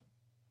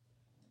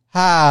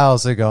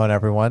How's it going,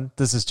 everyone?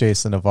 This is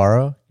Jason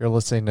Navarro. You're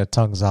listening to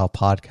Tongues Out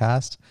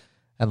Podcast.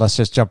 And let's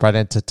just jump right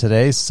into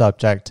today's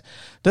subject.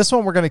 This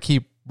one we're going to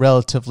keep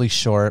relatively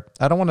short.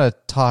 I don't want to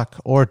talk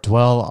or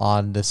dwell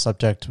on this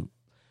subject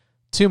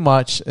too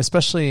much,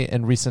 especially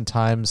in recent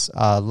times.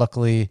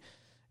 Luckily,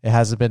 it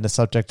hasn't been the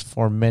subject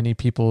for many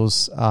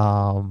people's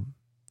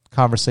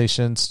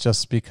conversations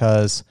just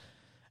because,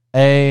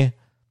 A,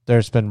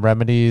 there's been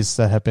remedies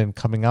that have been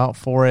coming out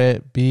for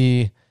it.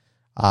 B,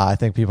 I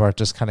think people are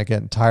just kind of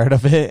getting tired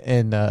of it.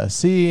 And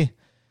C,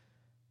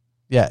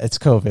 yeah, it's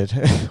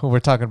COVID.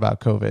 We're talking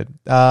about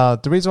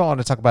COVID. The reason I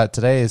want to talk about it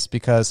today is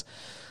because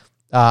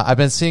I've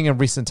been seeing in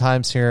recent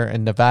times here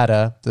in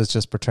Nevada, that's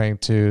just pertaining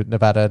to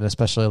Nevada and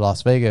especially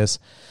Las Vegas,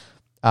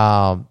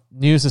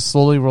 news is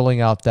slowly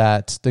rolling out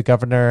that the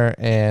governor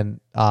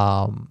and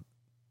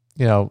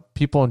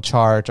people in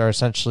charge are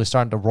essentially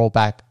starting to roll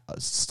back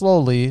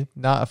slowly,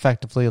 not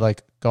effectively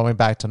like going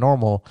back to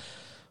normal,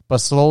 but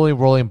slowly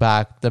rolling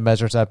back the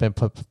measures that have been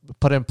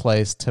put in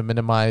place to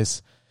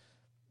minimize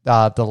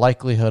the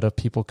likelihood of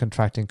people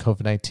contracting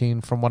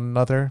COVID-19 from one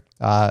another,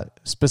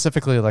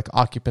 specifically like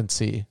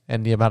occupancy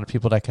and the amount of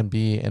people that can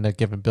be in a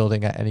given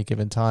building at any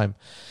given time.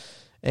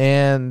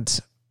 And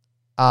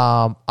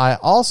I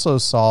also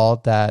saw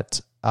that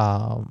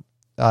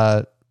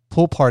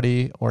pool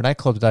party or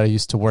nightclub that I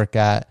used to work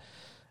at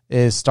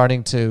is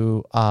starting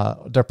to,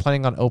 they're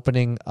planning on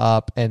opening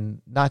up,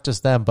 and not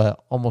just them,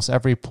 but almost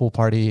every pool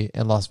party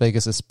in Las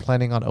Vegas is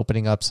planning on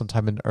opening up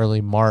sometime in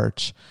early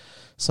March.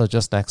 So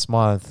just next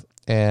month.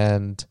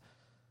 And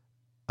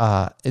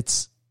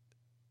it's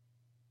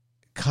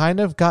kind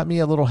of got me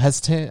a little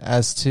hesitant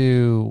as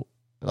to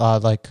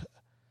like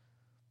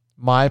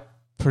my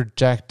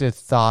projected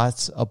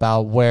thoughts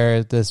about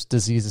where this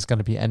disease is going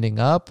to be ending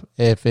up,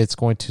 if it's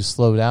going to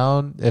slow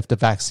down, if the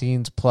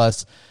vaccines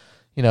plus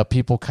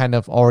people kind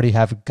of already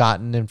have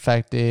gotten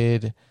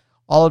infected,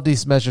 all of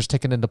these measures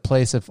taken into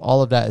place, if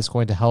all of that is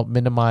going to help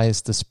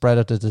minimize the spread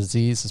of the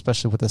disease,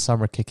 especially with the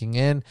summer kicking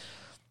in.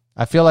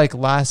 I feel like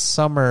last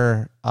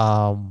summer,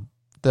 the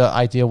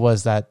idea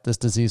was that this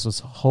disease was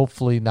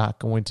hopefully not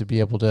going to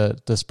be able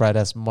to spread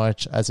as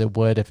much as it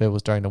would if it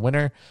was during the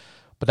winter,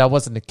 but that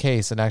wasn't the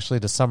case. And actually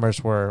the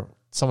summers were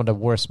some of the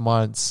worst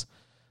months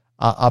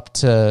up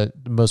to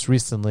most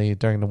recently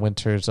during the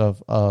winters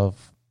of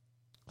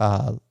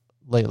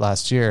late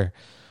last year.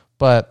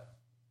 But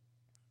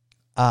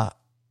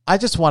I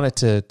just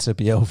want it to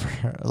be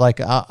over.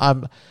 Like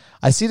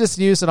I see this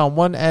news, and on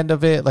one end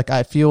of it, like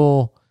I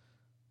feel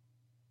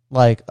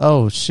like,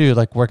 oh shoot,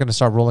 like we're going to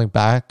start rolling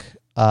back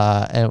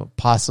and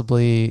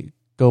possibly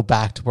go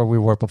back to where we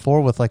were before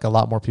with like a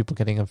lot more people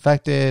getting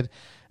infected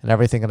and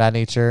everything of that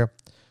nature.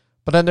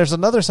 But then there's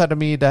another side of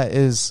me that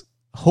is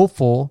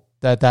hopeful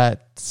that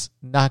that's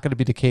not going to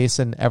be the case,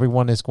 and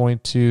everyone is going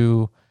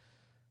to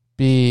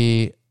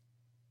be,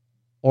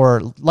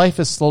 or life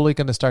is slowly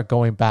going to start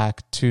going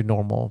back to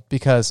normal.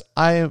 Because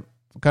I am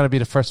going to be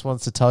the first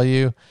ones to tell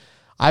you,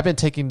 I've been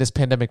taking this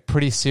pandemic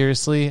pretty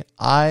seriously.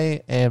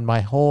 I and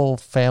my whole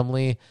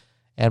family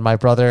and my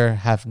brother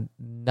have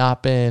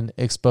not been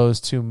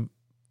exposed to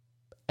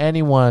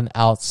anyone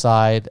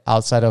outside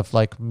of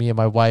like me and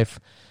my wife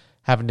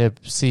having to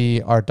see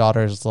our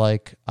daughters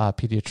like a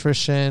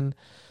pediatrician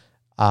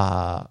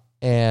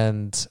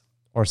and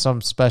or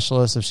some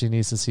specialist if she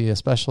needs to see a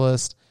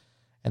specialist.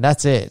 And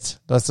that's it.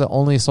 That's the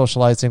only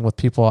socializing with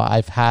people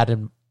I've had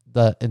in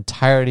the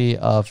entirety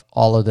of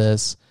all of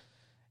this.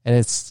 And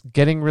it's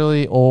getting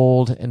really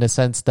old in the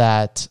sense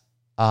that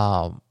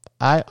I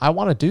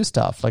want to do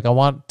stuff. Like I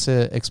want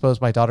to expose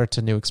my daughter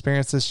to new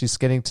experiences. She's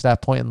getting to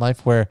that point in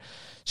life where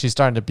she's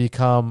starting to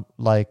become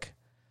like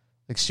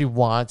she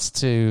wants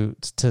to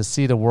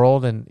see the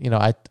world. And,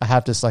 I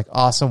have this like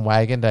awesome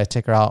wagon that I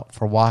take her out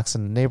for walks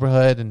in the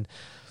neighborhood, and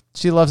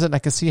she loves it. And I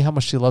can see how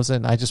much she loves it.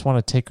 And I just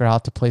want to take her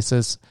out to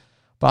places.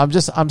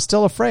 But I'm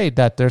still afraid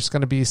that there's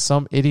going to be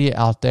some idiot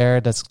out there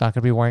that's not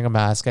going to be wearing a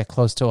mask, get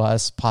close to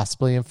us,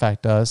 possibly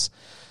infect us,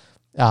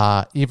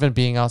 even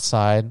being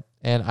outside.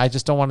 And I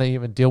just don't want to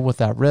even deal with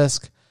that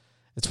risk.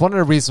 It's one of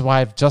the reasons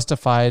why I've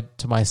justified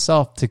to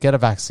myself to get a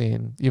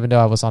vaccine, even though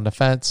I was on the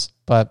fence.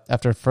 But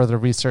after further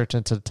research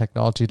into the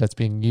technology that's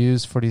being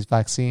used for these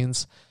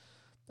vaccines,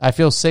 I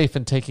feel safe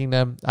in taking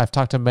them. I've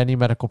talked to many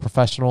medical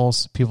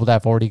professionals, people that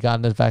have already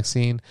gotten the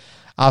vaccine,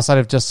 outside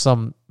of just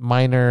some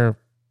minor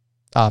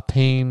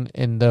pain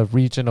in the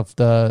region of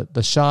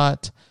the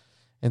shot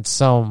and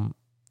some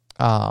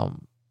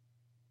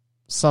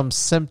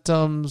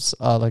symptoms,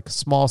 like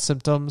small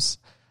symptoms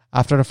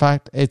after the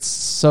fact.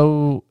 It's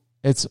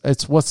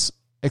what's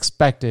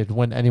expected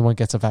when anyone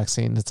gets a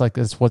vaccine.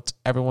 It's what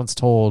everyone's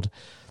told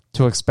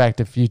to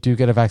expect if you do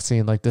get a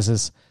vaccine. Like this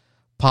is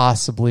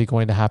possibly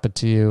going to happen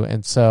to you.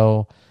 And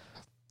so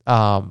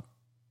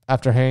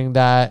after hearing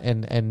that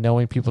and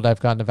knowing people that have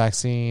gotten a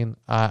vaccine,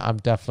 I'm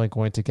definitely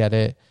going to get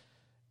it,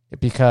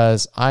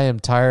 because I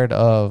am tired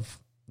of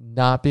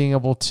not being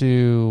able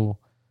to,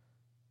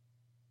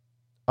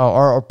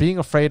 or being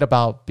afraid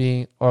about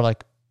being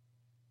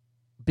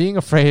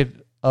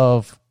afraid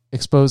of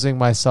exposing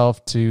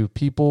myself to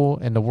people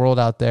in the world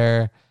out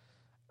there,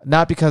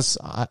 not because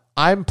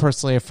I'm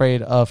personally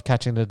afraid of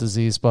catching the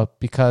disease, but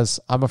because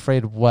I'm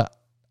afraid who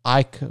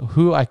I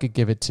could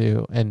give it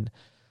to. And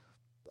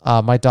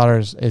my daughter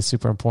is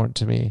super important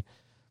to me.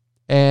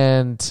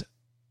 And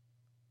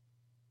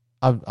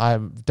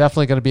I'm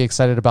definitely going to be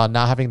excited about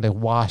not having to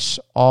wash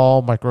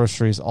all my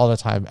groceries all the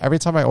time. Every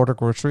time I order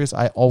groceries,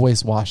 I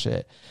always wash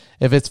it.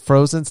 If it's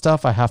frozen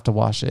stuff, I have to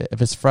wash it.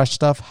 If it's fresh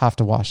stuff, have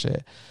to wash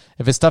it.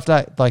 If it's stuff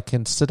that like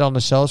can sit on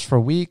the shelves for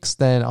weeks,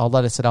 then I'll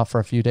let it sit out for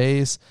a few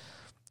days,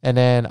 and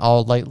then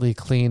I'll lightly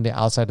clean the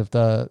outside of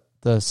the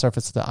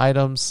surface of the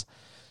items.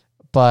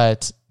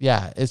 But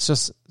yeah, it's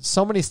just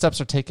so many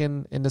steps are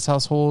taken in this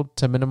household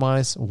to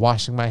minimize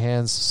washing my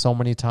hands so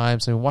many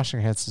times. I mean, washing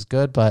your hands is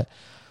good, but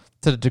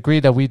to the degree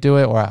that we do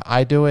it or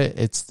I do it,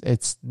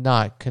 it's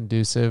not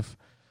conducive.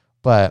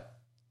 But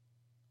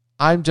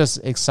I'm just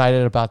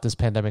excited about this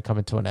pandemic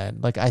coming to an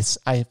end. Like I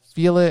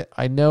feel it.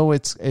 I know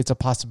it's a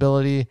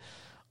possibility.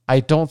 I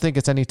don't think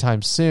it's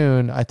anytime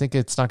soon. I think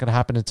it's not going to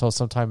happen until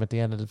sometime at the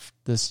end of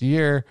this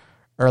year,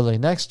 early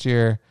next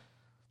year.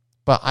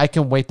 But I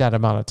can wait that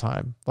amount of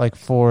time, like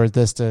for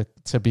this to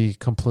be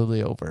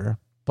completely over.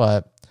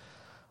 But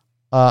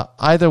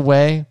either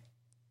way,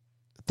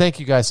 thank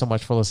you guys so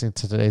much for listening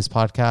to today's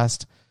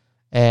podcast.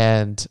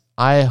 And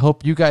I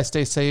hope you guys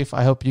stay safe.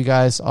 I hope you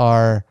guys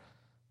are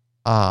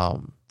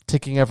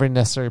taking every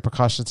necessary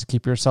precautions to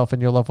keep yourself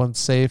and your loved ones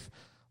safe.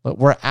 But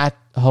we're at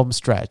home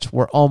stretch.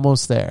 We're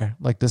almost there.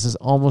 Like this is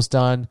almost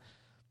done.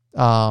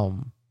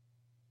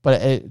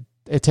 But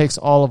it takes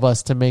all of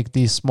us to make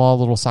these small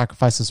little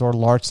sacrifices or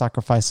large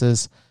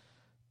sacrifices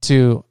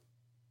to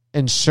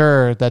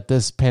ensure that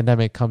this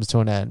pandemic comes to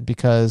an end,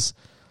 because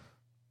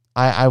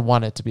I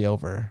want it to be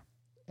over.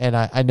 And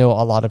I know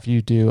a lot of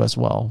you do as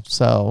well.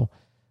 So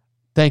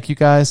thank you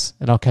guys,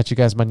 and I'll catch you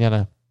guys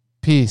mañana.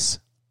 Peace.